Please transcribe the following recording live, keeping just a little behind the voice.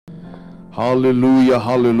Hallelujah,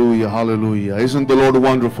 hallelujah, hallelujah. Isn't the Lord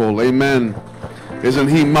wonderful? Amen. Isn't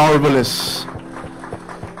He marvelous?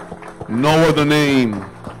 No other name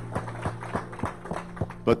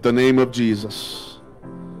but the name of Jesus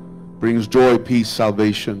brings joy, peace,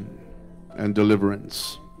 salvation, and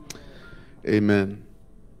deliverance. Amen.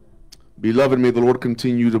 Beloved, may the Lord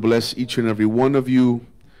continue to bless each and every one of you.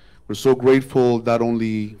 We're so grateful not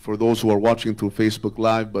only for those who are watching through Facebook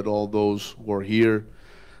Live, but all those who are here.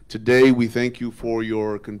 Today, we thank you for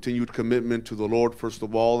your continued commitment to the Lord, first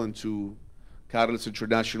of all, and to Catalyst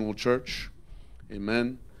International Church.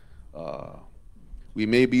 Amen. We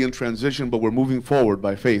may be in transition, but we're moving forward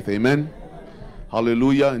by faith. Amen.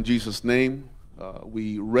 Hallelujah. In Jesus' name,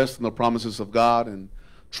 we rest in the promises of God and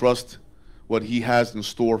trust what He has in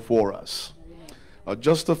store for us.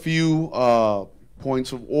 Just a few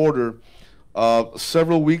points of order.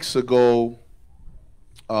 Several weeks ago,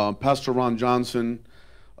 Pastor Ron Johnson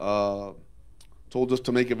told us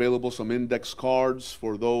to make available some index cards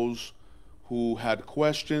for those who had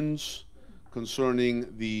questions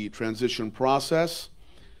concerning the transition process.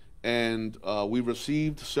 And we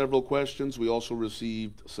received several questions. We also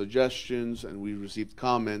received suggestions, and we received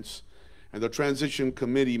comments. And the transition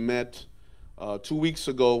committee met 2 weeks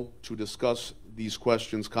ago to discuss these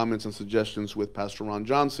questions, comments, and suggestions with Pastor Ron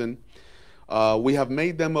Johnson. We have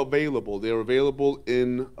made them available. They're available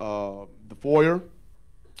in the foyer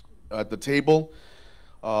at the table.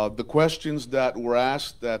 The questions that were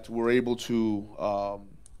asked that we're able to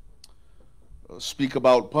speak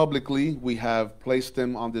about publicly, we have placed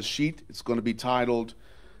them on this sheet. It's going to be titled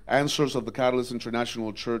Answers of the Catalyst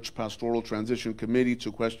International Church Pastoral Transition Committee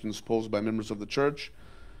to Questions Posed by Members of the Church.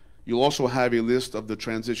 You'll also have a list of the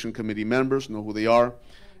transition committee members, know who they are,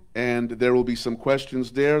 and there will be some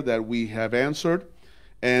questions there that we have answered.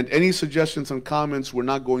 And any suggestions and comments we're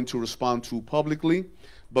not going to respond to publicly,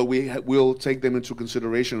 but we will take them into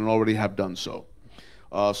consideration and already have done so.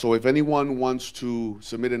 So if anyone wants to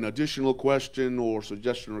submit an additional question or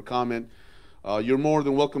suggestion or comment, you're more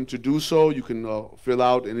than welcome to do so. You can fill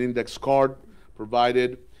out an index card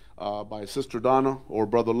provided by Sister Donna or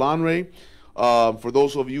Brother Lanre. For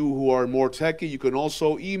those of you who are more techy, you can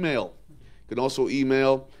also email. You can also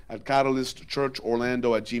email at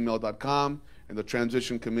catalystchurchorlando@gmail.com, and the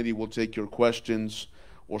transition committee will take your questions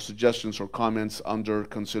or suggestions or comments under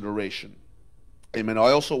consideration. Amen.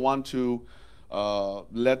 I also want to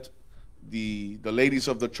let the ladies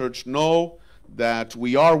of the church know that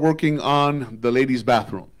we are working on the ladies'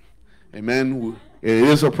 bathroom. Amen. It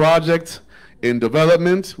is a project in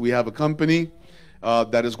development. We have a company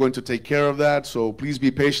that is going to take care of that, so please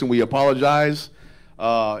be patient. We apologize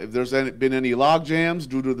if there's been any log jams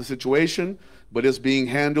due to the situation, but it's being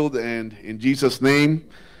handled, and in Jesus' name,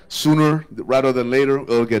 sooner rather than later,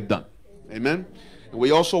 it'll get done. Amen. And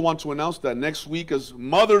we also want to announce that next week is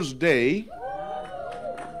Mother's Day.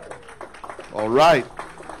 All right.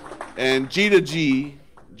 And G2G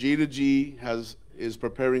is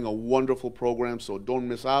preparing a wonderful program, so don't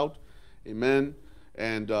miss out. Amen.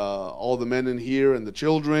 And all the men in here and the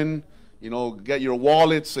children, get your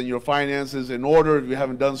wallets and your finances in order if you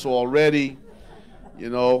haven't done so already.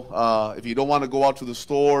 If you don't want to go out to the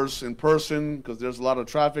stores in person because there's a lot of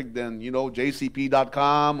traffic, then,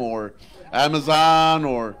 jcp.com or Amazon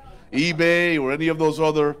or eBay or any of those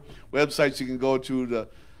other websites you can go to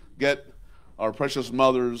get our precious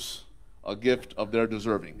mothers a gift of their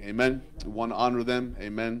deserving. Amen. We want to honor them.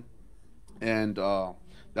 Amen. And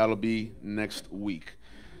that'll be next week.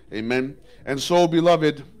 Amen. And so,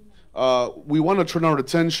 beloved, we want to turn our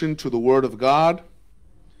attention to the Word of God.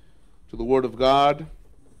 To the Word of God.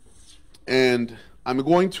 And I'm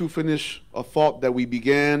going to finish a thought that we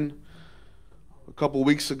began a couple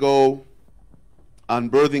weeks ago on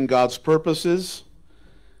birthing God's purposes.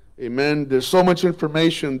 Amen. There's so much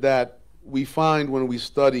information that we find when we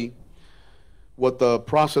study what the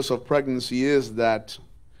process of pregnancy is that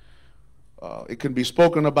it can be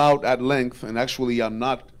spoken about at length, and actually I'm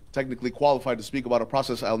not technically qualified to speak about a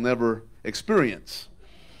process I'll never experience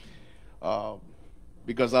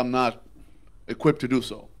because I'm not equipped to do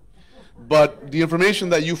so. But the information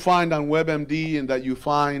that you find on WebMD and that you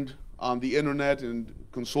find on the internet and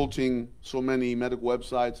consulting so many medical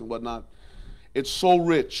websites and whatnot, it's so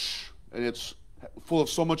rich and it's full of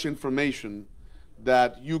so much information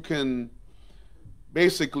that you can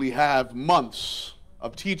basically have months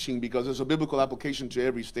of teaching because there's a biblical application to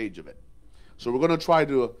every stage of it. So we're going to try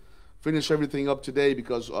to finish everything up today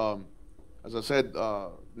because, as I said,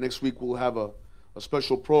 next week we'll have a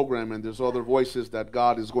special program and there's other voices that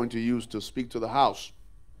God is going to use to speak to the house.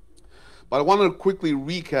 But I want to quickly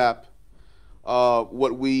recap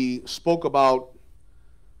what we spoke about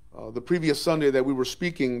the previous Sunday that we were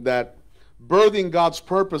speaking, that birthing God's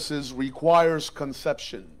purposes requires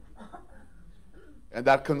conception. And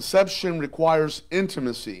that conception requires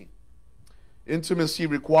intimacy. Intimacy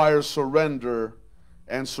requires surrender,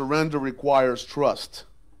 and surrender requires trust.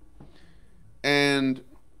 And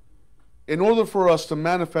in order for us to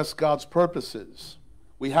manifest God's purposes,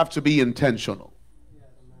 we have to be intentional.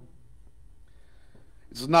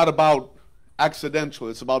 It's not about accidental,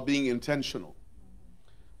 it's about being intentional.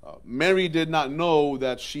 Mary did not know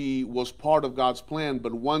that she was part of God's plan,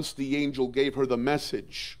 but once the angel gave her the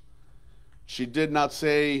message, she did not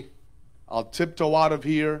say, I'll tiptoe out of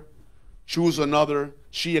here, choose another.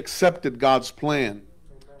 She accepted God's plan.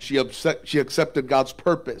 She accepted God's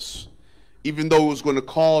purpose, even though it was going to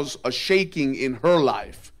cause a shaking in her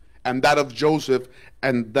life and that of Joseph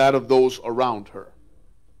and that of those around her.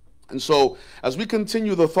 And so, as we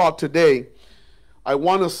continue the thought today, I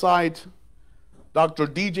want to cite Dr.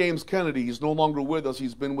 D. James Kennedy. He's no longer with us.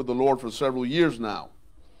 He's been with the Lord for several years now.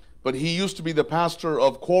 But he used to be the pastor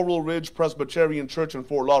of Coral Ridge Presbyterian Church in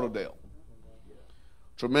Fort Lauderdale.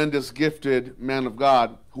 Tremendous, gifted man of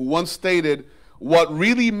God, who once stated, what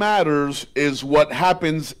really matters is what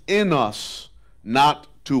happens in us, not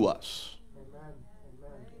to us. Amen.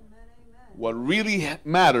 What really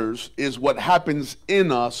matters is what happens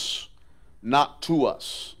in us, not to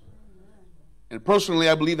us. And personally,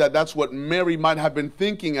 I believe that that's what Mary might have been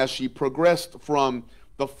thinking as she progressed from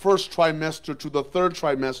the first trimester to the third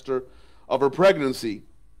trimester of her pregnancy,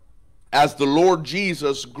 as the Lord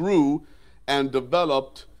Jesus grew and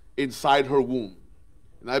developed inside her womb.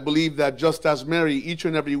 And I believe that just as Mary, each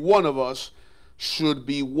and every one of us should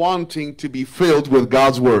be wanting to be filled with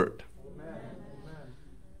God's Word. Amen.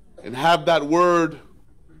 And have that Word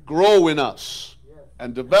grow in us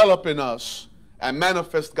and develop in us and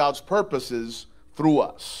manifest God's purposes through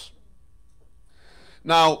us.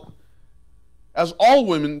 Now, as all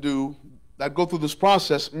women do that go through this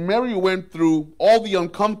process, Mary went through all the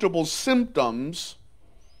uncomfortable symptoms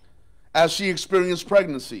as she experienced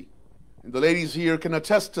pregnancy. And the ladies here can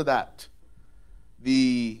attest to that.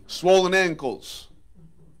 The swollen ankles,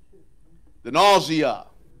 the nausea,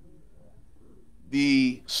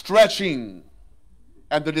 the stretching,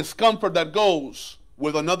 and the discomfort that goes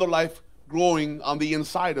with another life growing on the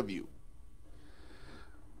inside of you.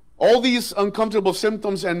 All these uncomfortable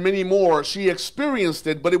symptoms and many more, she experienced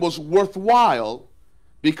it, but it was worthwhile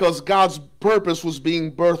because God's purpose was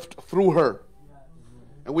being birthed through her.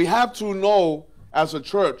 And we have to know as a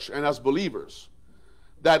church and as believers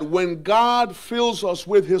that when God fills us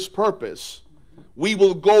with His purpose, we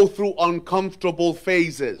will go through uncomfortable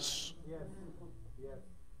phases.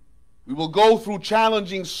 We will go through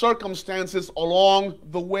challenging circumstances along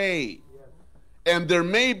the way. And there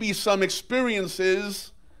may be some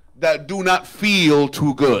experiences that do not feel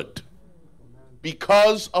too good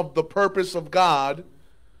because of the purpose of God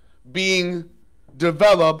being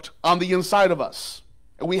developed on the inside of us.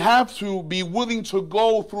 And we have to be willing to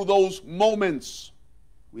go through those moments.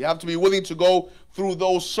 We have to be willing to go through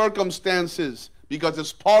those circumstances because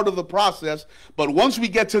it's part of the process. But once we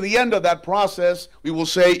get to the end of that process, we will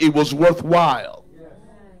say it was worthwhile.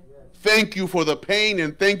 Thank you for the pain,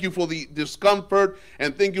 and thank you for the discomfort,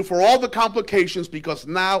 and thank you for all the complications, because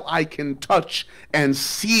now I can touch and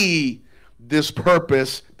see this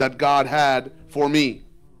purpose that God had for me.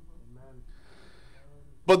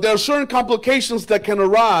 But there are certain complications that can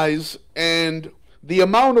arise, and the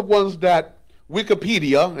amount of ones that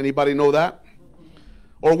Wikipedia, anybody know that?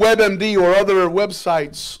 Or WebMD or other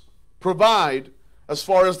websites provide as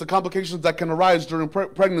far as the complications that can arise during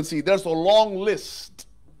pregnancy, there's a long list.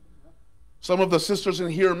 Some of the sisters in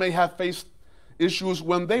here may have faced issues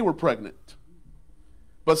when they were pregnant.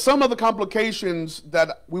 But some of the complications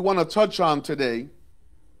that we want to touch on today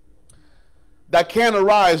that can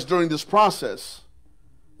arise during this process,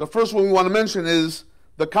 the first one we want to mention is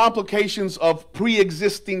the complications of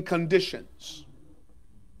pre-existing conditions.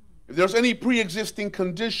 If there's any pre-existing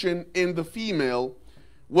condition in the female,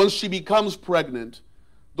 once she becomes pregnant,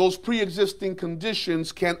 those pre-existing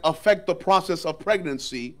conditions can affect the process of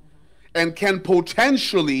pregnancy and can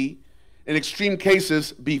potentially, in extreme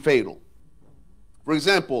cases, be fatal. For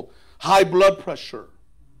example, high blood pressure,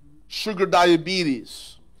 sugar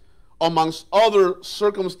diabetes, amongst other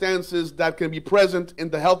circumstances that can be present in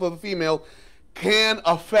the health of the female, can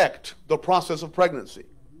affect the process of pregnancy.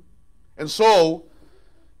 And so,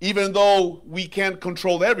 even though we can't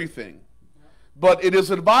control everything, but it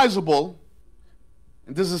is advisable,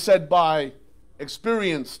 and this is said by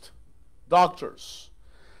experienced doctors,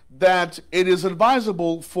 that it is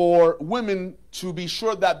advisable for women to be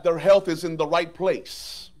sure that their health is in the right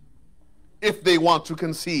place. if they want to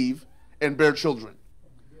conceive and bear children.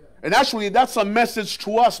 And actually, that's a message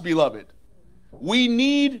to us, beloved. We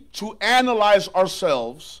need to analyze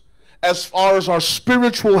ourselves as far as our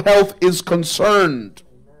spiritual health is concerned.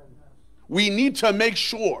 We need to make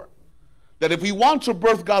sure that if we want to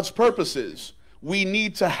birth God's purposes, we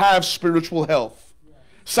need to have spiritual health.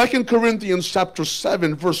 2 Corinthians chapter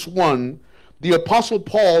 7, verse 1, the Apostle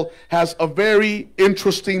Paul has a very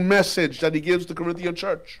interesting message that he gives the Corinthian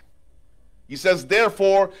church. He says,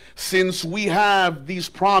 therefore, since we have these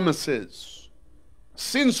promises,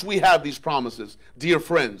 dear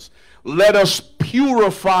friends, let us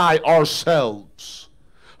purify ourselves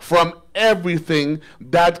from everything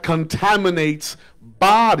that contaminates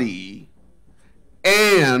body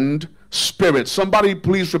and spirit. Somebody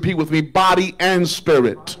please repeat with me, body and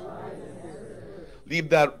spirit. Leave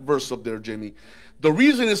that verse up there, Jimmy. The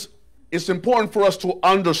reason it's important for us to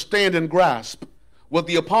understand and grasp what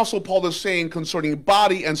the Apostle Paul is saying concerning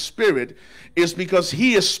body and spirit is because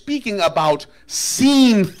he is speaking about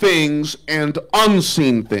seen things and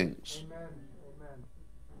unseen things. Amen. Amen.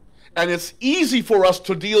 And it's easy for us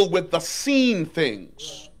to deal with the seen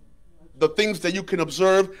things, the things that you can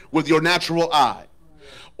observe with your natural eye,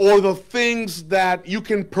 or the things that you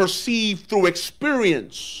can perceive through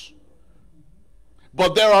experience.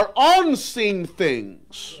 But there are unseen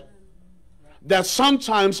things that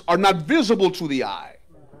sometimes are not visible to the eye.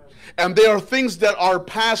 And there are things that are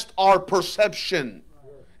past our perception.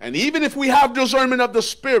 And even if we have discernment of the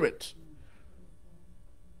Spirit,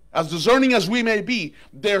 as discerning as we may be,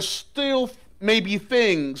 there still may be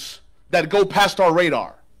things that go past our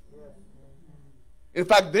radar. In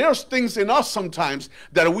fact, there's things in us sometimes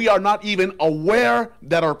that we are not even aware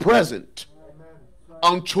that are present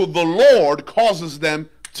until the Lord causes them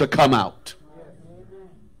to come out.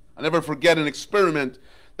 I never forget an experiment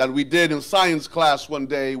that we did in science class one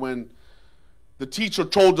day when the teacher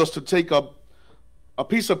told us to take a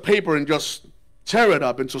piece of paper and just tear it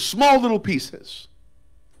up into small little pieces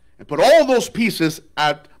and put all those pieces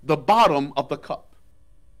at the bottom of the cup.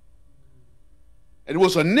 It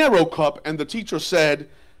was a narrow cup, and the teacher said,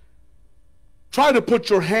 try to put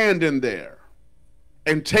your hand in there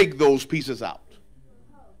and take those pieces out.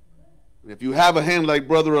 If you have a hand like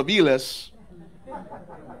Brother Aviles,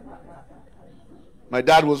 my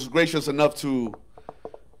dad was gracious enough to,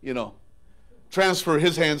 transfer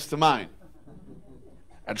his hands to mine.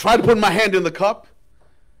 I tried to put my hand in the cup,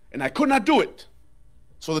 and I could not do it.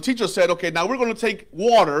 So the teacher said, okay, now we're going to take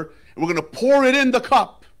water, and we're going to pour it in the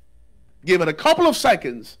cup. Give it a couple of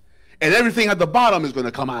seconds, and everything at the bottom is going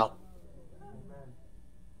to come out.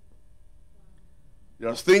 There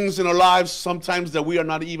are things in our lives sometimes that we are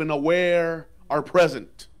not even aware are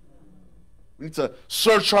present. We need to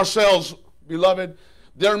search ourselves, beloved.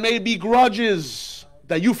 There may be grudges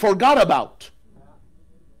that you forgot about.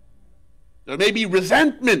 There may be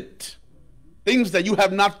resentment, things that you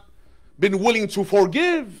have not been willing to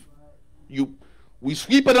forgive. We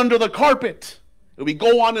sweep it under the carpet, and we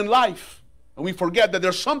go on in life, and we forget that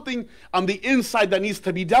there's something on the inside that needs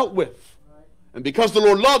to be dealt with. And because the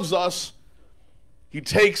Lord loves us, He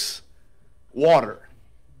takes water,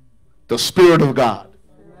 the Spirit of God,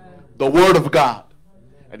 the Word of God,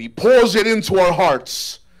 and He pours it into our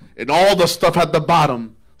hearts, and all the stuff at the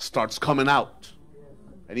bottom starts coming out.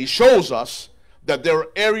 And He shows us that there are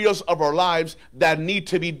areas of our lives that need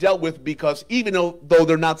to be dealt with, because even though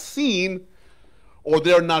they're not seen or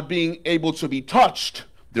they're not being able to be touched,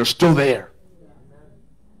 they're still there.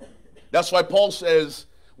 That's why Paul says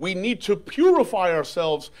we need to purify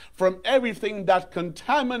ourselves from everything that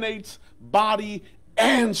contaminates body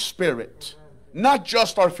and spirit. Not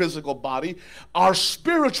just our physical body, our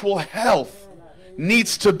spiritual health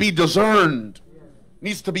needs to be discerned,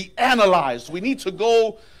 needs to be analyzed. We need to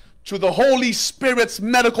go to the Holy Spirit's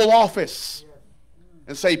medical office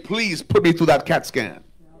and say, please put me through that CAT scan.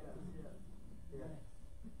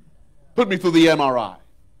 Put me through the MRI.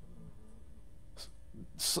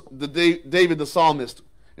 David the psalmist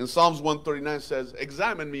in Psalms 139 says,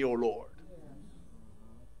 examine me, O Lord.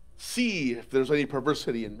 See if there's any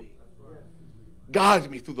perversity in me.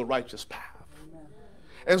 Guide me through the righteous path.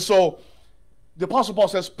 And so the Apostle Paul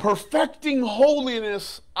says, perfecting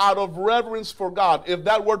holiness out of reverence for God. If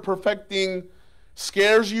that word perfecting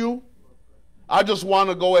scares you, I just want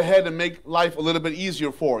to go ahead and make life a little bit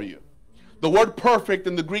easier for you. The word perfect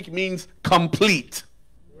in the Greek means complete.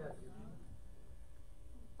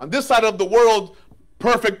 On this side of the world,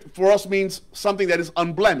 perfect for us means something that is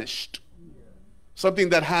unblemished. Something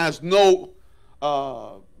that has no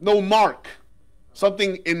mark.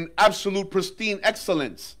 Something in absolute pristine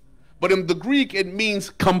excellence. But in the Greek, it means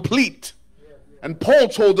complete. And Paul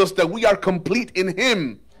told us that we are complete in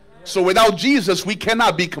him. So without Jesus, we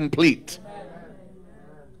cannot be complete.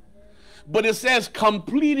 But it says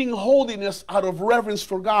completing holiness out of reverence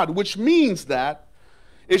for God, which means that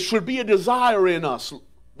it should be a desire in us,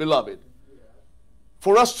 beloved,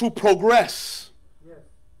 for us to progress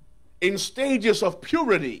in stages of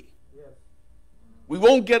purity. We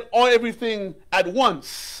won't get everything at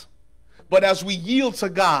once, but as we yield to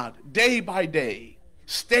God day by day,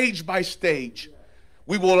 stage by stage,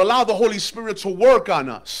 we will allow the Holy Spirit to work on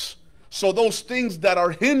us. So those things that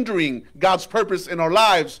are hindering God's purpose in our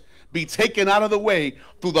lives be taken out of the way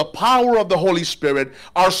through the power of the Holy Spirit,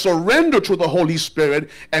 our surrender to the Holy Spirit,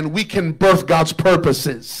 and we can birth God's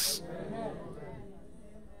purposes.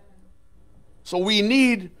 So we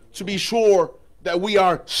need to be sure that we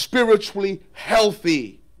are spiritually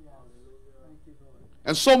healthy.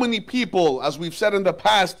 And so many people, as we've said in the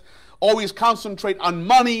past, always concentrate on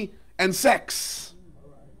money and sex.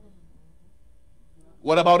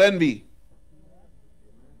 What about envy?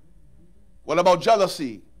 What about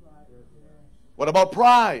jealousy? What about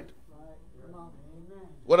pride?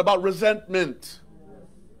 What about resentment?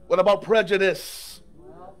 What about prejudice?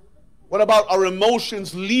 What about our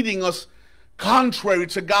emotions leading us contrary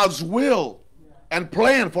to God's will and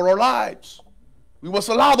plan for our lives? We must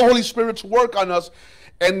allow the Holy Spirit to work on us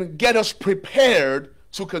and get us prepared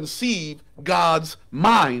to conceive God's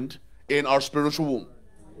mind in our spiritual womb.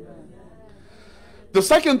 The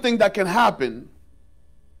second thing that can happen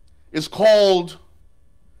is called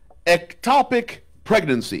ectopic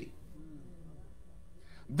pregnancy.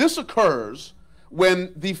 This occurs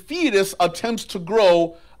when the fetus attempts to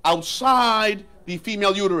grow outside the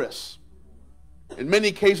female uterus. In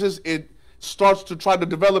many cases, it starts to try to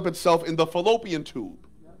develop itself in the fallopian tube.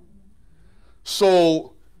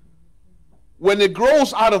 So when it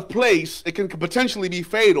grows out of place, it can potentially be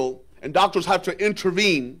fatal, and doctors have to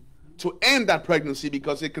intervene to end that pregnancy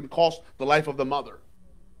because it can cost the life of the mother.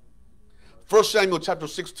 1 Samuel chapter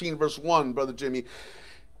 16, verse 1, Brother Jimmy.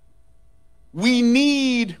 We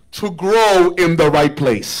need to grow in the right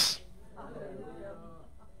place.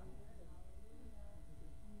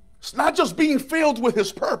 It's not just being filled with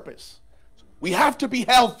his purpose. We have to be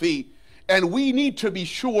healthy, and we need to be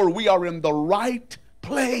sure we are in the right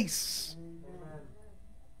place.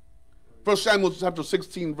 1 Samuel chapter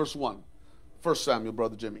 16, verse 1. 1 Samuel,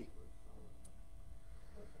 Brother Jimmy.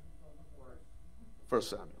 1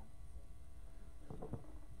 Samuel.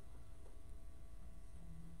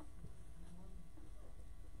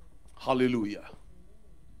 Hallelujah.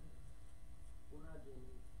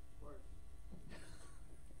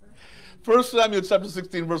 First Samuel chapter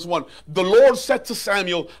 16, verse 1. The Lord said to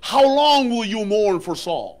Samuel, how long will you mourn for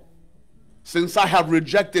Saul, since I have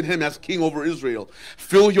rejected him as king over Israel?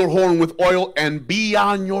 Fill your horn with oil and be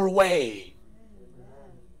on your way.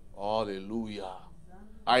 Hallelujah.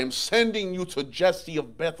 I am sending you to Jesse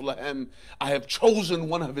of Bethlehem. I have chosen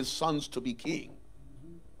one of his sons to be king.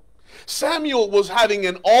 Samuel was having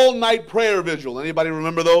an all-night prayer vigil. Anybody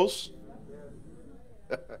remember those?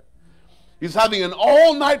 He's having an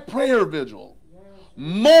all-night prayer vigil,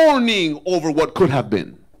 mourning over what could have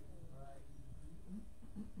been.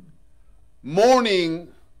 Mourning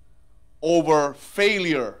over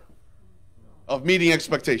failure of meeting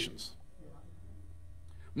expectations.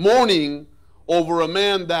 Mourning over a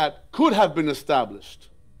man that could have been established,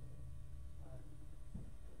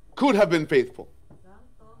 could have been faithful,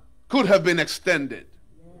 could have been extended.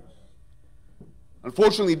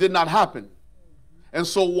 Unfortunately, it did not happen. And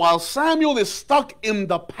so while Samuel is stuck in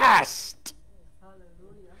the past,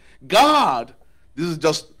 God, this is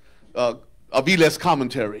just Aviles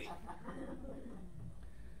commentary,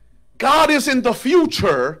 God is in the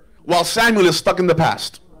future while Samuel is stuck in the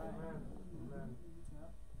past.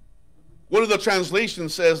 One of the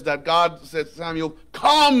translations says that God said to Samuel,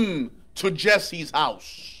 come to Jesse's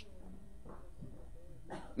house.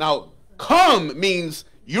 Now, come means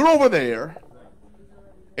you're over there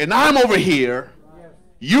and I'm over here.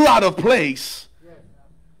 You're out of place.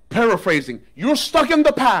 Paraphrasing, you're stuck in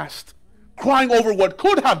the past, crying over what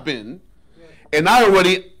could have been, and I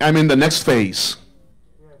already am in the next phase.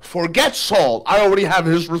 Forget Saul. I already have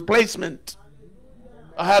his replacement.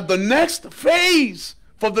 I have the next phase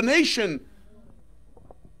for the nation.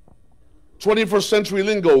 21st century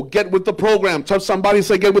lingo, get with the program. Touch somebody,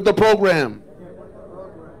 say get with the program.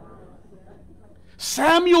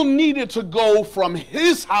 Samuel needed to go from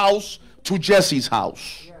his house to Jesse's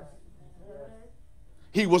house.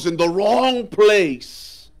 He was in the wrong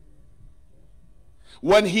place.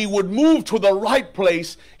 When he would move to the right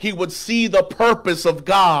place, he would see the purpose of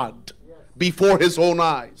God before his own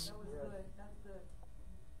eyes.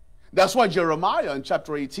 That's why Jeremiah in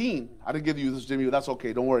chapter 18, I didn't give you this, Jimmy, but that's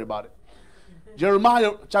okay. Don't worry about it.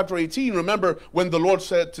 Jeremiah chapter 18, remember when the Lord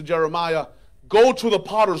said to Jeremiah, go to the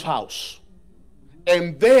potter's house,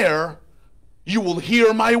 and there you will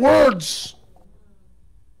hear my words.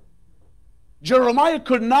 Jeremiah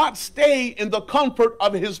could not stay in the comfort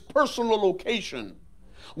of his personal location.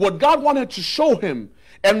 What God wanted to show him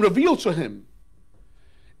and reveal to him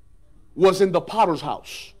was in the potter's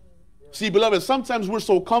house. See, beloved, sometimes we're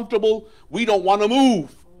so comfortable, we don't want to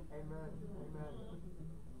move.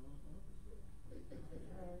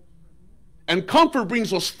 And comfort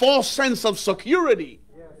brings us false sense of security.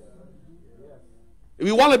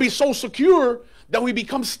 We want to be so secure that we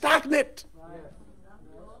become stagnant.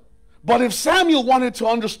 But if Samuel wanted to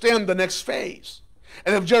understand the next phase,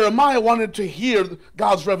 and if Jeremiah wanted to hear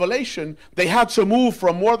God's revelation, they had to move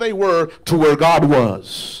from where they were to where God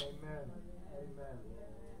was.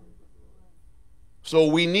 So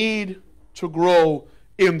we need to grow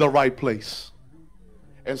in the right place.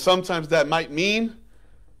 And sometimes that might mean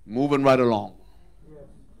moving right along.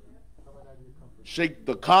 Shake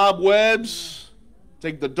the cobwebs,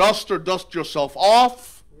 take the duster, dust yourself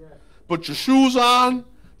off, put your shoes on,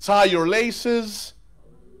 tie your laces,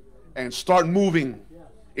 and start moving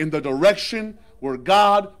in the direction where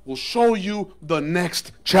God will show you the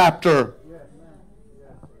next chapter.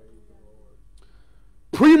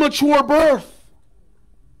 Premature birth.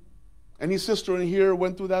 Any sister in here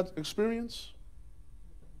went through that experience?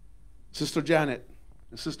 Sister Janet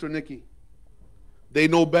and Sister Nikki. They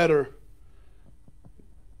know better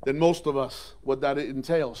than most of us what that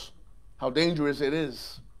entails, how dangerous it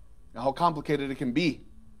is, and how complicated it can be.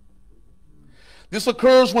 This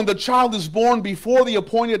occurs when the child is born before the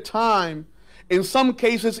appointed time. In some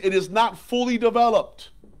cases, it is not fully developed.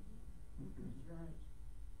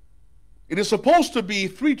 It is supposed to be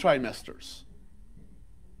 3 trimesters,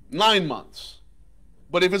 9 months.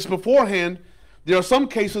 But if it's beforehand, there are some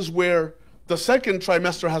cases where the 2nd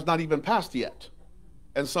trimester has not even passed yet.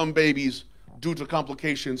 And some babies, due to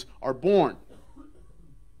complications, are born.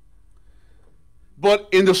 But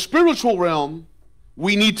in the spiritual realm,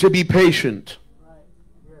 we need to be patient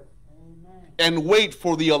and wait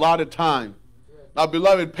for the allotted time. Now,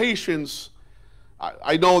 beloved, patience,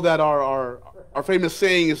 I know that our famous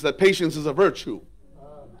saying is that patience is a virtue.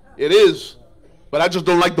 It is, but I just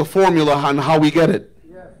don't like the formula on how we get it.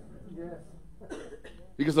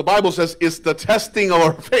 Because the Bible says it's the testing of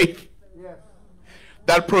our faith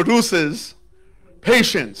that produces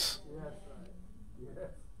patience.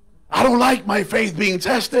 I don't like my faith being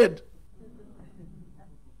tested.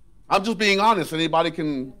 I'm just being honest. Anybody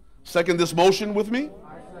can second this motion with me?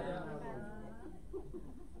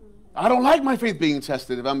 I don't like my faith being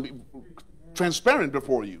tested, if I'm transparent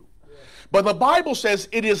before you. But the Bible says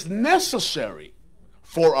it is necessary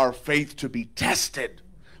for our faith to be tested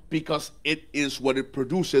because it is what it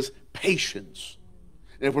produces, patience.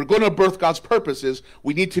 And if we're going to birth God's purposes,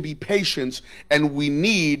 we need to be patient and we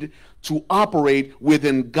need to operate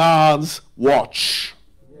within God's watch,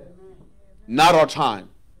 not our time.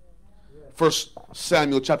 1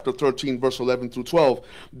 Samuel chapter 13, verse 11 through 12.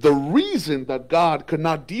 The reason that God could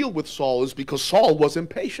not deal with Saul is because Saul was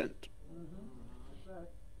impatient.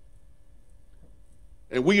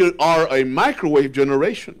 And we are a microwave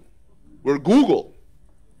generation. We're Google.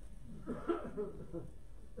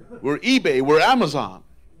 We're eBay. We're Amazon.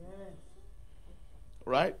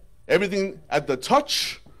 Right? Everything at the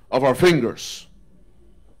touch of our fingers.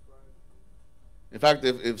 In fact,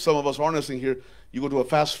 if some of us are honest in here, you go to a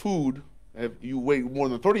fast food, if you wait more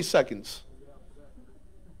than 30 seconds,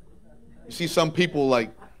 you see some people like,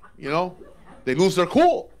 they lose their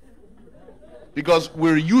cool. Because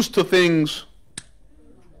we're used to things.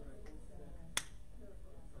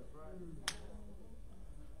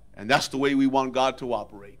 And that's the way we want God to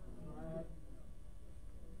operate.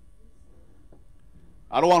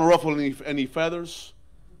 I don't want to ruffle any feathers,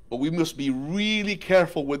 but we must be really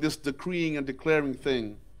careful with this decreeing and declaring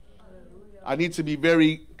thing. I need to be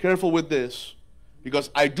very careful with this because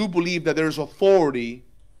I do believe that there is authority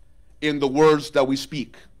in the words that we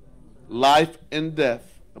speak. Life and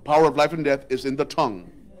death, the power of life and death is in the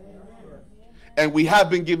tongue. And we have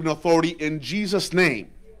been given authority in Jesus' name.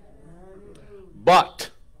 But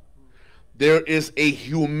there is a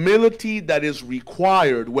humility that is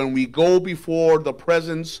required when we go before the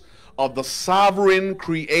presence of the sovereign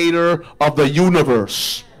creator of the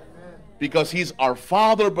universe. Because he's our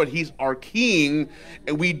Father, but he's our King.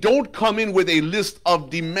 And we don't come in with a list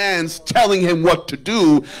of demands telling him what to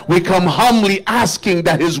do. We come humbly asking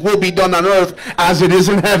that his will be done on earth as it is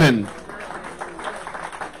in heaven.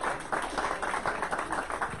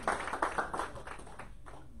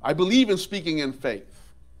 I believe in speaking in faith.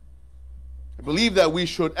 I believe that we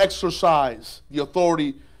should exercise the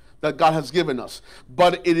authority that God has given us.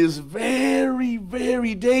 But it is very,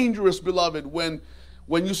 very dangerous, beloved, when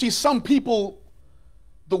you see some people,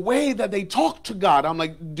 the way that they talk to God. I'm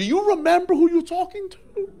like, do you remember who you're talking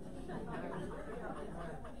to?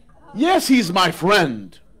 Yes, he's my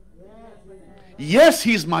friend. Yes,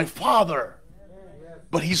 he's my father.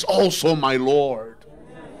 But he's also my Lord.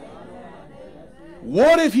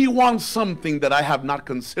 What if he wants something that I have not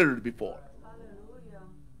considered before?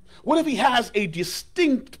 What if he has a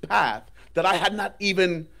distinct path that I had not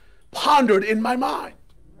even pondered in my mind?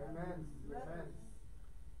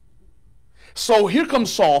 So here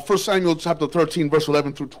comes Saul, 1 Samuel chapter 13, verse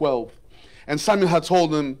 11 through 12. And Samuel had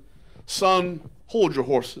told him, son, hold your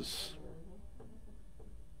horses.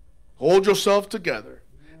 Hold yourself together.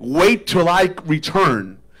 Wait till I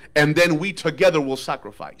return, and then we together will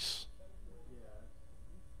sacrifice.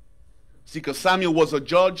 See, because Samuel was a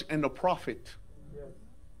judge and a prophet.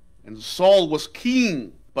 And Saul was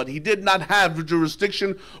king, but he did not have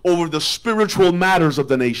jurisdiction over the spiritual matters of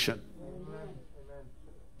the nation.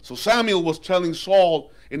 So Samuel was telling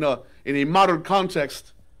Saul in a modern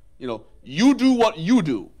context, you do what you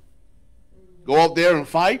do. Go out there and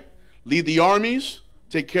fight, lead the armies,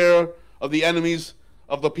 take care of the enemies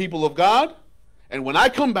of the people of God. And when I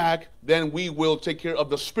come back, then we will take care of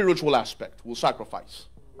the spiritual aspect. We'll sacrifice.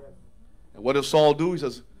 And what does Saul do? He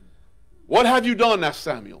says, what have you done? Asked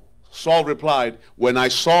Samuel. Saul replied, when I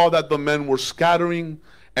saw that the men were scattering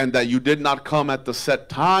and that you did not come at the set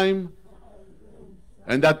time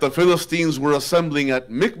and that the Philistines were assembling at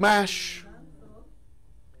Michmash,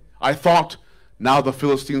 I thought, now the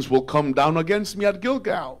Philistines will come down against me at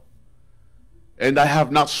Gilgal. And I have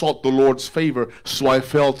not sought the Lord's favor, so I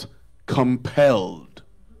felt compelled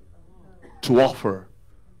to offer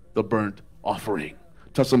the burnt offering.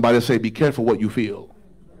 Tell somebody to say, be careful what you feel.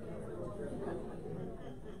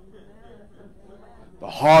 The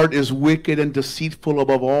heart is wicked and deceitful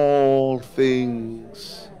above all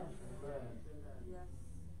things.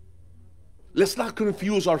 Let's not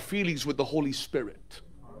confuse our feelings with the Holy Spirit.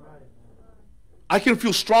 I can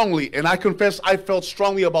feel strongly, and I confess I felt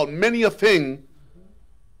strongly about many a thing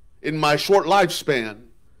in my short lifespan,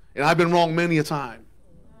 and I've been wrong many a time.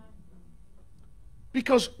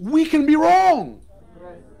 Because we can be wrong.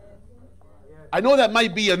 I know that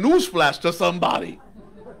might be a newsflash to somebody.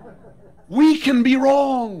 We can be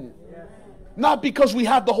wrong. Not because we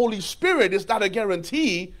have the Holy Spirit, it's not a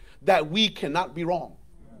guarantee that we cannot be wrong.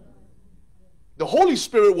 The Holy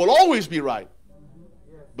Spirit will always be right.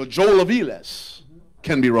 But Joel Aviles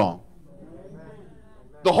can be wrong.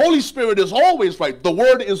 The Holy Spirit is always right. The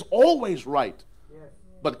Word is always right.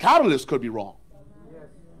 But Catalyst could be wrong.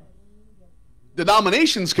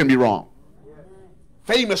 Denominations can be wrong.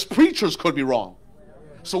 Famous preachers could be wrong.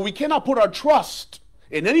 So we cannot put our trust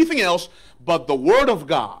in anything else but the Word of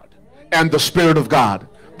God and the Spirit of God.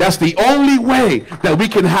 That's the only way that we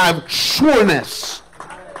can have sureness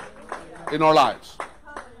in our lives.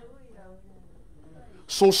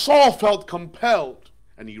 So Saul felt compelled,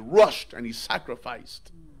 and he rushed and he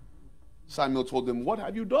sacrificed. Samuel told him, what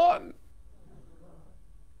have you done?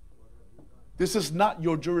 This is not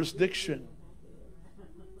your jurisdiction.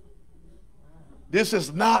 This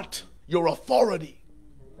is not your authority.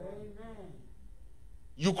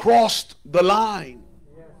 You crossed the line.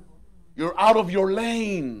 You're out of your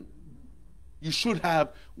lane. You should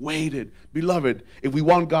have waited. Beloved, if we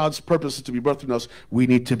want God's purposes to be birthed in us, we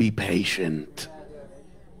need to be patient.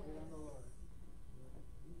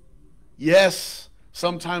 Yes,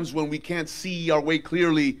 sometimes when we can't see our way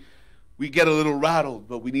clearly, we get a little rattled,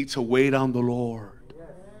 but we need to wait on the Lord.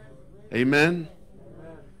 Amen.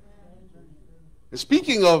 And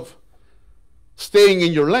speaking of staying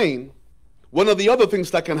in your lane, one of the other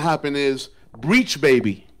things that can happen is breach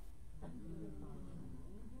baby.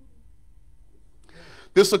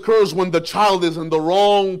 This occurs when the child is in the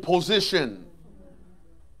wrong position.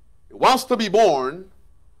 It wants to be born,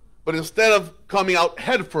 but instead of coming out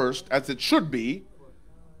head first, as it should be,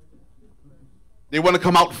 they want to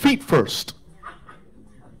come out feet first.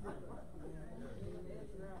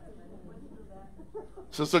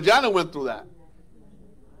 Sister Jana went through that.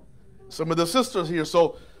 Some of the sisters here.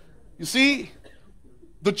 So, you see,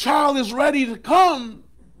 the child is ready to come,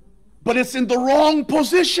 but it's in the wrong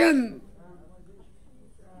position.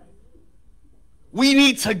 We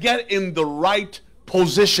need to get in the right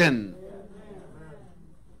position.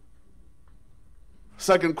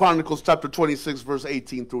 2 Chronicles chapter 26, verse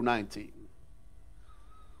 18 through 19.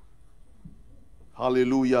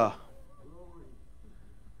 Hallelujah.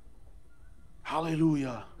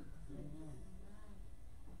 Hallelujah.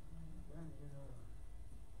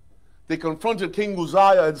 They confronted King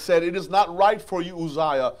Uzziah and said, "It is not right for you,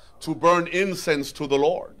 Uzziah, to burn incense to the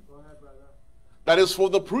Lord. That is for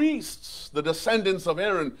the priests, the descendants of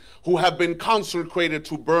Aaron, who have been consecrated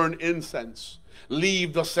to burn incense.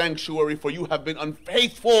 Leave the sanctuary, for you have been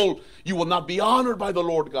unfaithful. You will not be honored by the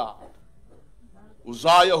Lord God."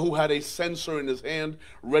 Uzziah, who had a censer in his hand,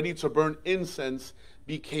 ready to burn incense,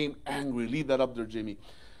 became angry. Leave that up there, Jimmy.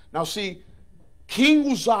 Now see,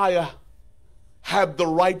 King Uzziah had the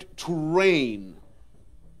right to reign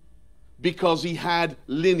because he had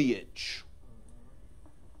lineage.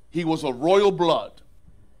 He was of royal blood.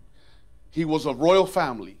 He was of royal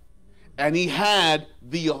family. And he had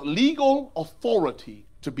the legal authority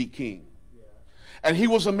to be king. And he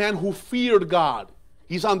was a man who feared God.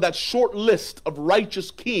 He's on that short list of righteous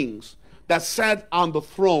kings that sat on the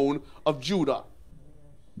throne of Judah.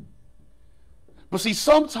 But see,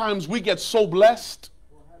 sometimes we get so blessed.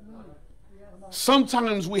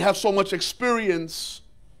 Sometimes we have so much experience.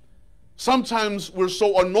 Sometimes we're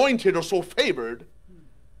so anointed or so favored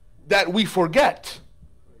that we forget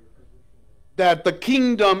that the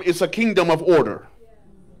kingdom is a kingdom of order.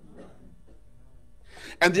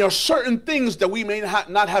 And there are certain things that we may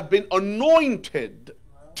not have been anointed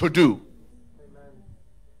to do.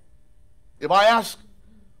 If I ask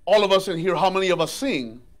all of us in here how many of us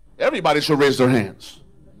sing, everybody should raise their hands.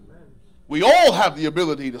 We all have the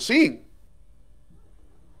ability to sing.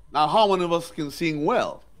 Now, how many of us can sing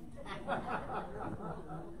well?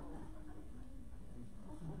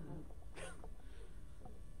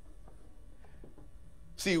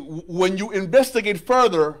 See, when you investigate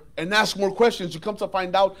further and ask more questions, you come to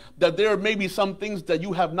find out that there may be some things that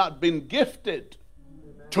you have not been gifted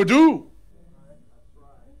to do.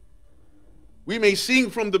 We may sing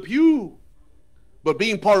from the pew, but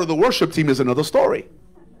being part of the worship team is another story.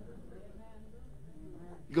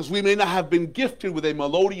 Because we may not have been gifted with a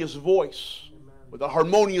melodious voice, with a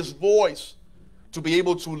harmonious voice, to be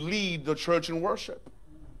able to lead the church in worship.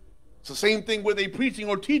 It's the same thing with a preaching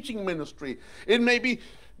or teaching ministry. It may be,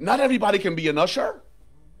 not everybody can be an usher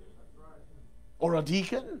or a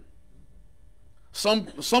deacon. Some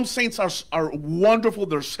saints are wonderful,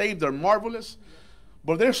 they're saved, they're marvelous,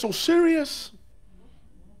 but they're so serious.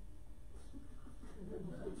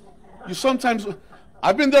 You sometimes,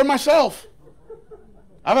 I've been there myself.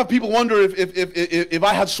 I've had people wonder if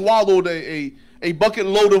I had swallowed a bucket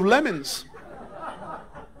load of lemons.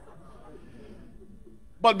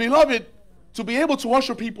 But beloved, to be able to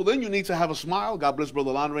usher people, then you need to have a smile. God bless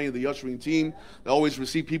Brother Landry and the ushering team. They always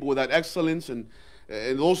receive people with that excellence. And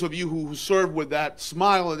those of you who serve with that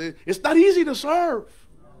smile, it's not easy to serve.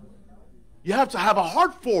 You have to have a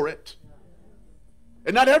heart for it.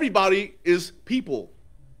 And not everybody is people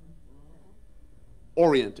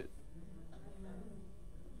oriented.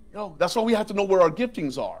 No, that's why we have to know where our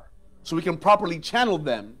giftings are, so we can properly channel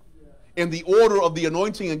them in the order of the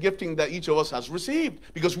anointing and gifting that each of us has received.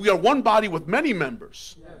 Because we are one body with many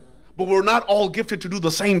members, but we're not all gifted to do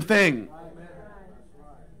the same thing.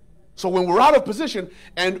 So when we're out of position,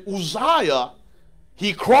 and Uzziah,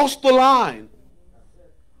 he crossed the line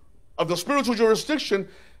of the spiritual jurisdiction,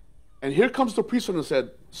 and here comes the priest and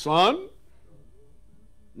said, "Son,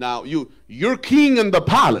 now you're king in the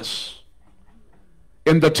palace.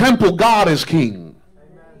 In the temple, God is king."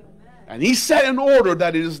 And he set in order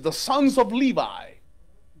that it is the sons of Levi,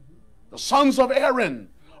 the sons of Aaron,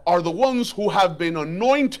 are the ones who have been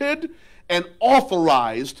anointed and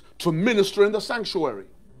authorized to minister in the sanctuary.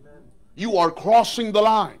 You are crossing the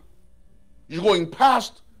line. You're going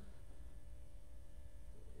past.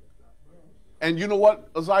 And you know what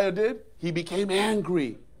Uzziah did? He became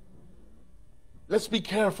angry. Let's be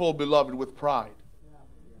careful, beloved, with pride.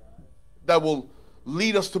 That will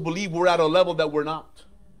lead us to believe we're at a level that we're not.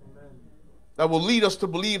 That will lead us to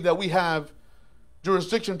believe that we have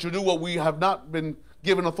jurisdiction to do what we have not been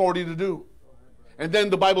given authority to do. And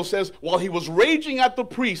then the Bible says, while he was raging at the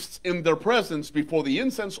priests in their presence before the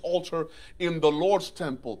incense altar in the Lord's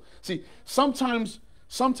temple. See, sometimes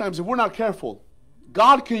if we're not careful,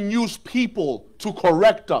 God can use people to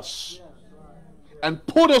correct us and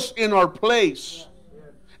put us in our place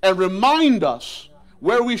and remind us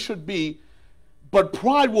where we should be. But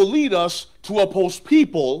pride will lead us to oppose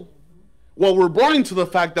people while we're blind to the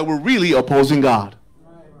fact that we're really opposing God.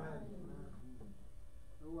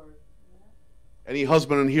 Any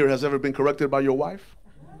husband in here has ever been corrected by your wife?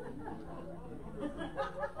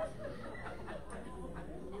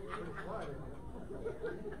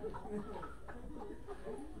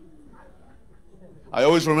 I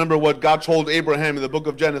always remember what God told Abraham in the book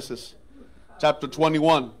of Genesis, chapter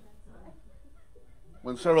 21.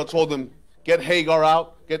 When Sarah told him, get Hagar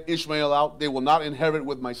out, get Ishmael out. They will not inherit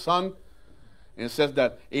with my son. And it says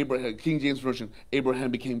that Abraham, King James Version, Abraham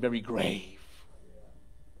became very grave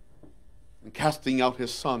and casting out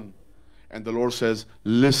his son. And the Lord says,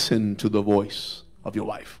 listen to the voice of your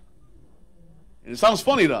wife. And it sounds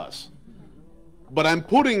funny to us, but I'm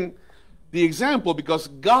putting the example because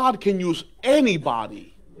God can use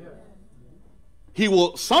anybody. He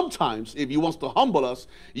will sometimes, if he wants to humble us,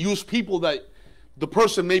 use people that the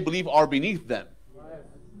person may believe are beneath them.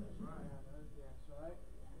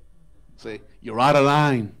 Say, you're out of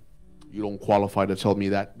line. You don't qualify to tell me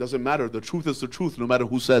that. Doesn't matter. The truth is the truth, no matter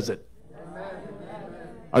who says it.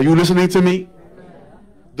 Are you listening to me?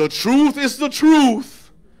 The truth is the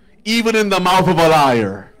truth, even in the mouth of a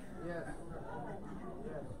liar.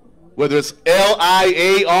 Whether it's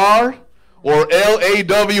L-I-A-R or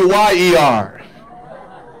L-A-W-Y-E-R.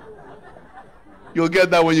 You'll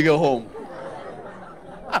get that when you go home.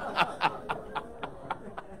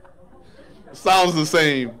 Sounds the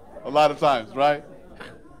same a lot of times, right?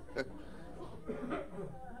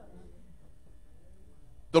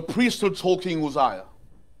 The priesthood told King Uzziah,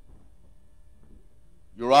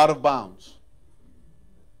 you're out of bounds.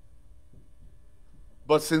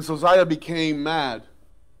 But since Uzziah became mad,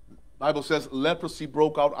 the Bible says leprosy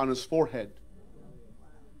broke out on his forehead.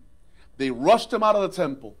 They rushed him out of the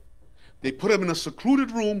temple. They put him in a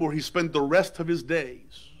secluded room where he spent the rest of his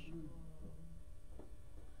days.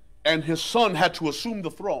 And his son had to assume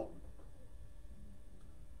the throne.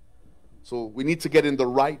 So we need to get in the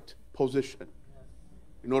right position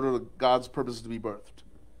in order for God's purposes to be birthed.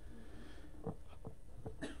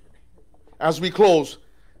 As we close,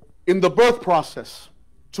 in the birth process,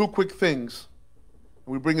 two quick things,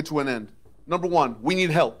 and we bring it to an end. Number one, we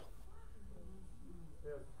need help.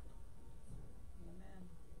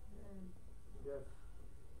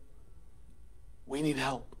 We need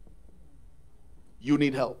help. You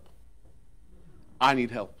need help. I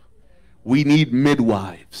need help. We need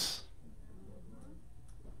midwives.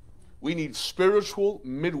 We need spiritual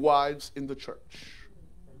midwives in the church.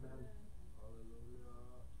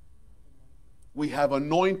 We have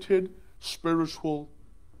anointed spiritual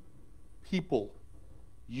people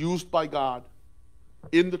used by God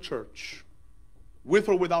in the church, with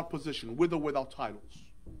or without position, with or without titles.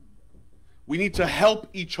 We need to help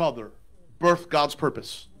each other birth God's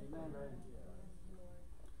purpose.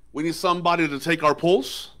 We need somebody to take our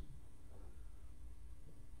pulse.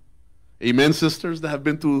 Amen, sisters that have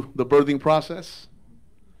been through the birthing process.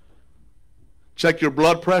 Check your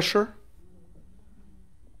blood pressure.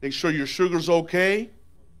 Make sure your sugar's okay.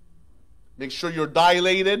 Make sure you're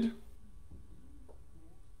dilated.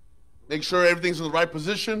 Make sure everything's in the right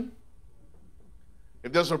position.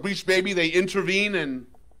 If there's a breech baby, they intervene and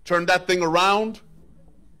turn that thing around.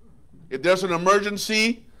 If there's an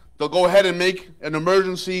emergency, they'll go ahead and make an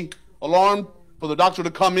emergency alarm for the doctor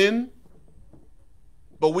to come in.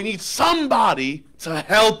 But we need somebody to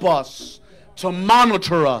help us, to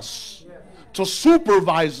monitor us, to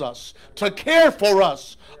supervise us, to care for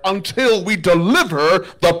us until we deliver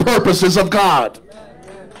the purposes of God.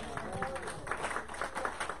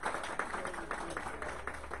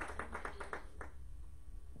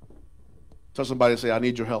 Tell somebody, say, I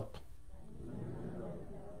need your help.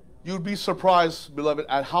 You'd be surprised, beloved,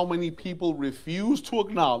 at how many people refuse to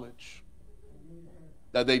acknowledge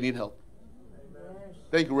that they need help.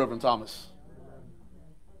 Thank you, Reverend Thomas.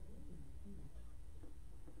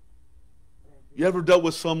 You ever dealt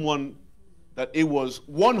with someone that it was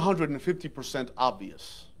 150%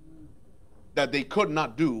 obvious that they could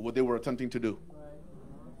not do what they were attempting to do?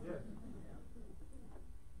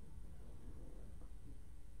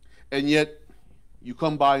 And yet, you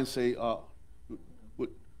come by and say,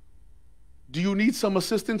 do you need some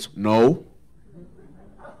assistance? No.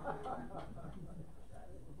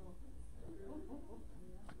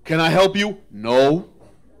 Can I help you? No.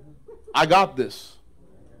 I got this.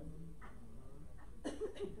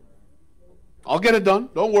 I'll get it done.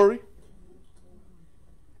 Don't worry.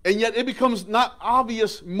 And yet it becomes not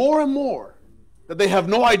obvious more and more that they have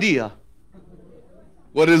no idea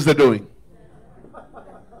what it is they're doing.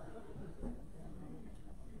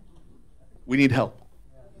 We need help.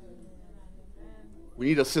 We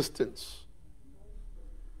need assistance.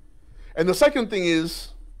 And the second thing is,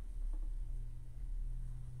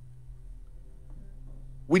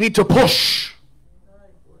 we need to push.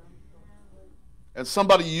 And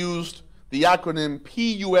somebody used the acronym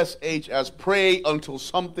PUSH as pray until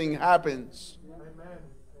something happens. Amen.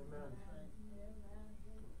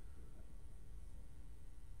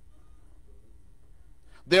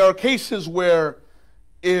 There are cases where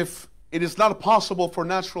if it is not possible for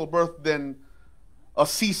natural birth, then a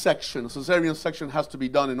C-section, a cesarean section has to be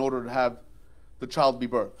done in order to have the child be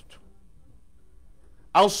birthed.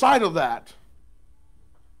 Outside of that,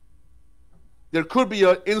 there could be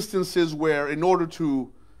instances where in order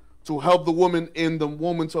to help the woman in the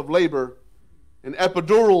moments of labor, an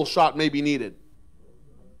epidural shot may be needed.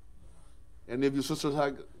 Any of your sisters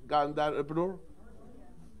have gotten that epidural?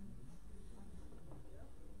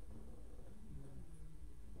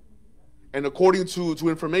 And according to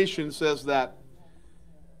information, it says that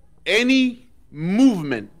any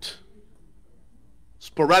movement,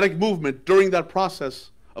 sporadic movement during that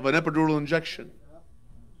process of an epidural injection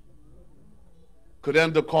could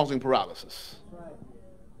end up causing paralysis.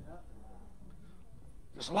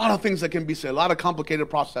 There's a lot of things that can be said, a lot of complicated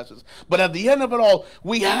processes. But at the end of it all,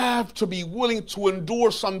 we have to be willing to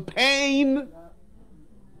endure some pain,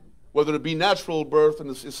 whether it be natural birth in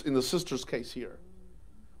the sister's case here.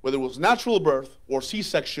 Whether it was natural birth or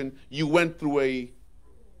C-section, you went through a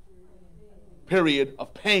period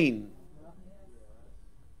of pain.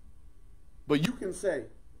 But you can say,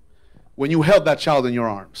 when you held that child in your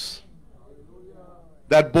arms,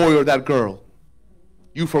 that boy or that girl,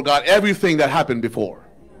 you forgot everything that happened before.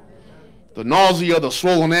 The nausea, the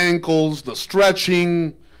swollen ankles, the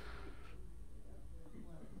stretching,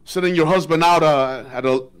 sending your husband out at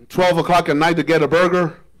 12 o'clock at night to get a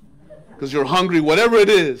burger because you're hungry, whatever it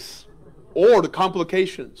is, or the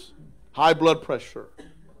complications, high blood pressure,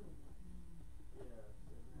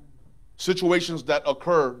 situations that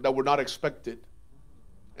occur that were not expected,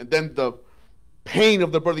 and then the pain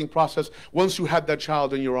of the birthing process once you had that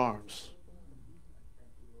child in your arms.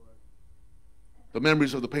 The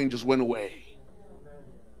memories of the pain just went away.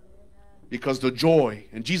 Because the joy,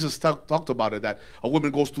 and Jesus talked about it, that a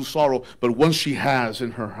woman goes through sorrow, but once she has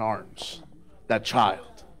in her arms that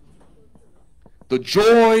child, the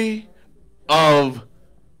joy of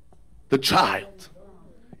the child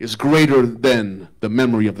is greater than the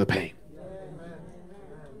memory of the pain.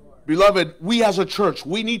 Beloved, we as a church,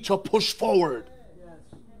 we need to push forward.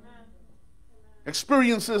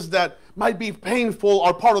 Experiences that might be painful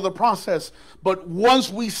are part of the process, but once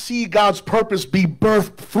we see God's purpose be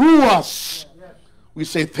birthed through us, we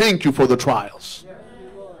say thank you for the trials.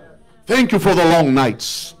 Thank you for the long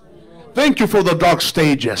nights. Thank you for the dark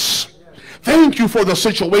stages. Thank you for the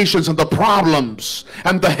situations and the problems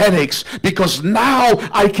and the headaches, because now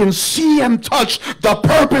I can see and touch the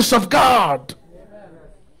purpose of God.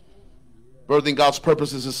 Birthing God's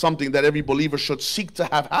purposes is something that every believer should seek to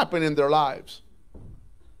have happen in their lives.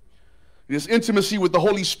 It is intimacy with the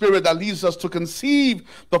Holy Spirit that leads us to conceive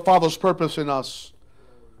the Father's purpose in us.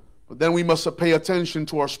 But then we must pay attention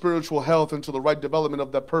to our spiritual health and to the right development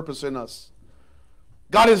of that purpose in us.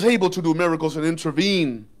 God is able to do miracles and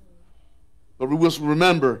intervene. But we must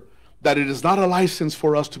remember that it is not a license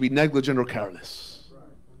for us to be negligent or careless.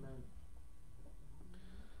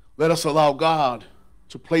 Let us allow God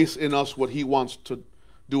to place in us what He wants to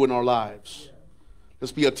do in our lives.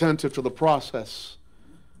 Let's be attentive to the process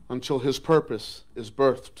until His purpose is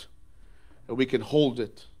birthed, and we can hold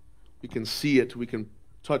it, we can see it, we can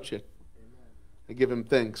touch it, and give Him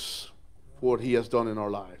thanks for what He has done in our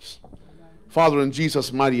lives. Father, in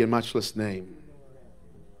Jesus' mighty and matchless name,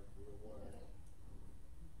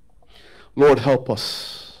 Lord, help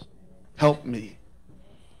us. Help me.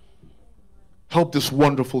 Help this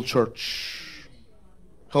wonderful church.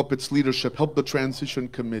 Help its leadership. Help the transition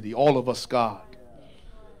committee. All of us, God.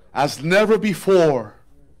 As never before,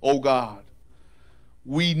 oh God,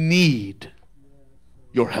 we need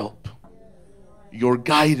your help, your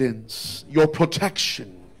guidance, your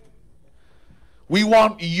protection. We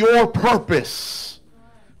want your purpose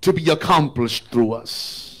to be accomplished through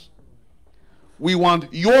us. We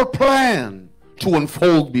want your plan to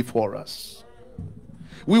unfold before us.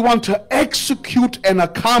 We want to execute and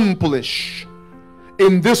accomplish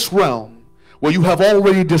in this realm what you have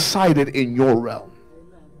already decided in your realm.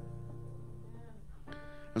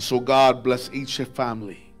 And so God, bless each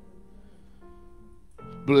family.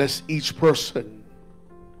 Bless each person.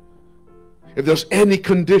 If there's any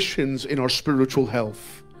conditions in our spiritual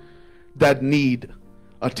health that need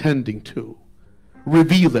attending to,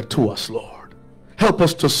 reveal it to us, Lord. Help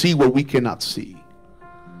us to see what we cannot see.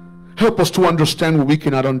 Help us to understand what we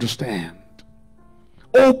cannot understand.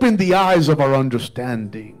 Open the eyes of our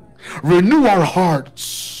understanding. Renew our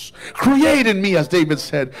hearts. Create in me, as David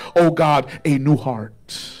said, oh God, a new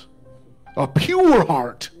heart, a pure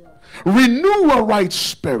heart. Renew a right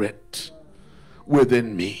spirit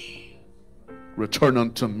within me. Return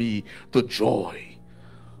unto me the joy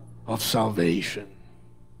of salvation,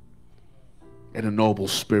 and a noble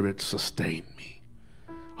spirit sustain me.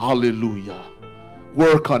 Hallelujah.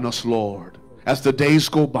 Work on us, Lord. as the days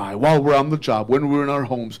go by, while we're on the job, when we're in our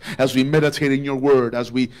homes, as we meditate in your word,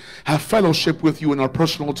 as we have fellowship with you in our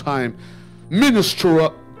personal time.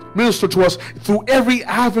 Minister to us through every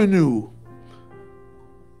avenue.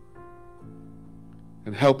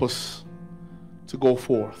 And help us to go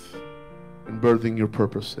forth in birthing your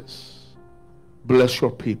purposes. Bless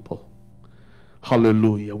your people.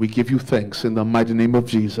 Hallelujah. We give you thanks in the mighty name of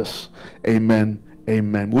Jesus. Amen.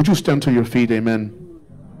 Amen. Would you stand to your feet? Amen.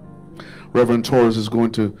 Reverend Torres is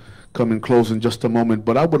going to come and close in just a moment,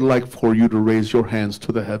 but I would like for you to raise your hands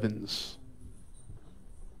to the heavens.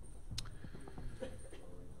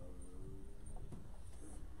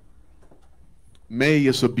 May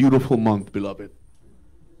is a beautiful month, beloved.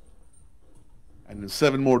 And in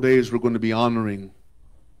 7 more days, we're going to be honoring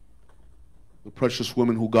the precious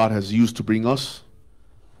women who God has used to bring us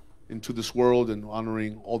into this world, and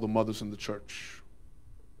honoring all the mothers in the church.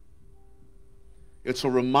 It's a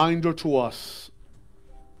reminder to us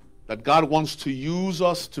that God wants to use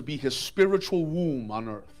us to be his spiritual womb on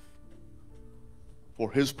earth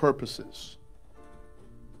for his purposes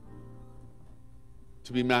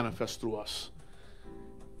to be manifest through us.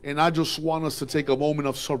 And I just want us to take a moment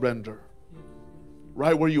of surrender.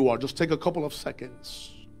 Right where you are, just take a couple of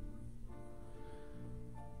seconds.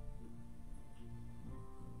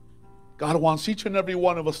 God wants each and every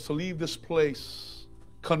one of us to leave this place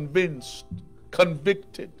convinced,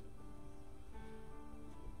 convicted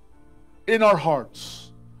in our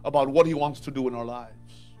hearts about what he wants to do in our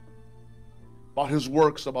lives, about his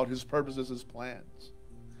works, about his purposes, his plans.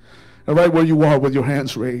 And right where you are with your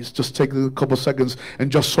hands raised, just take a couple seconds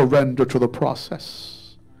and just surrender to the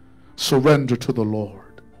process. Surrender to the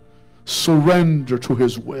Lord. Surrender to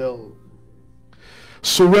his will.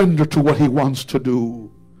 Surrender to what he wants to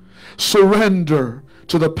do. Surrender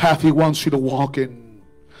to the path he wants you to walk in.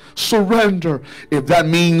 Surrender. If that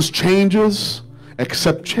means changes,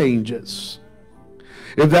 accept changes.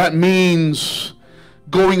 If that means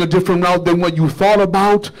going a different route than what you thought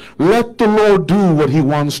about, let the Lord do what he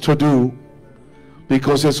wants to do,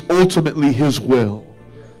 because it's ultimately his will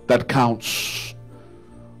that counts.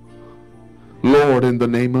 Lord, in the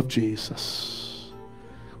name of Jesus,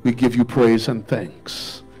 we give you praise and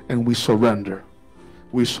thanks, and we surrender.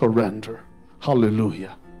 We surrender.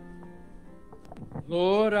 Hallelujah.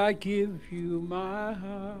 Lord, I give you my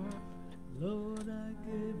heart. Lord, I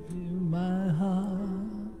give you my heart.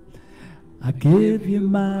 I give you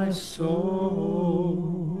my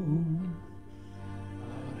soul.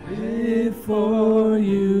 I live for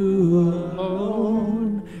you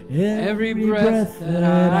alone. Every breath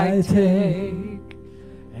that I take,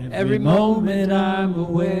 every moment I'm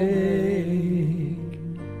awake.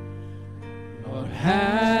 Lord,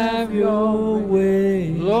 have your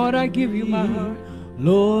way. Lord, I give you my heart.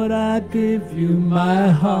 Lord, I give you my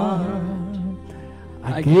heart.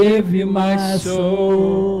 I give you my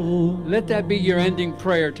soul. Let that be your ending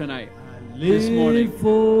prayer tonight, this morning.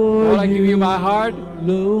 Lord, Lord, I give you my heart.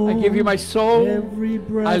 I give you my soul.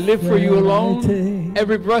 I live for you alone.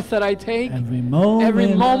 Every breath that I take, every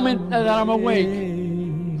moment that I'm awake.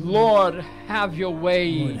 Lord, have your way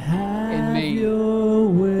in me.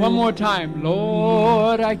 One more time.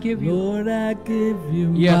 Lord, I give you. Lord, I give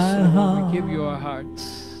you yes, my heart. We give you our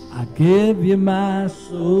hearts. I give you my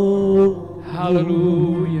soul.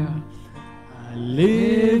 Hallelujah. I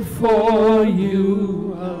live for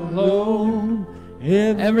you alone.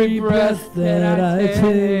 Every breath that I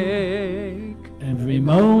take, every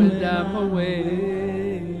moment I'm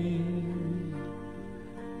awake.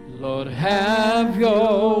 Lord, have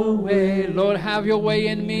your way. Lord, have your way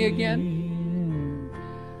in me again.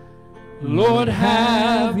 Lord,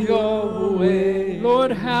 have your way.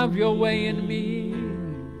 Lord, have your way in me.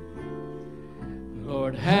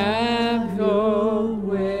 Lord, have your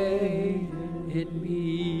way in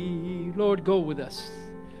me. Lord, go with us.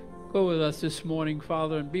 Go with us this morning,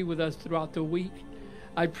 Father, and be with us throughout the week.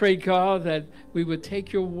 I pray, God, that we would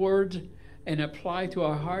take your word and apply to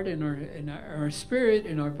our heart and our spirit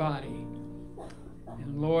and our body.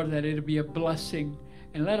 And Lord, that it'll be a blessing.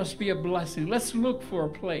 And let us be a blessing. Let's look for a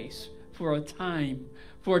place, for a time,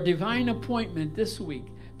 for a divine appointment this week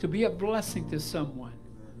to be a blessing to someone.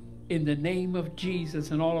 In the name of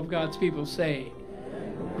Jesus, and all of God's people say,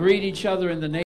 greet each other in the name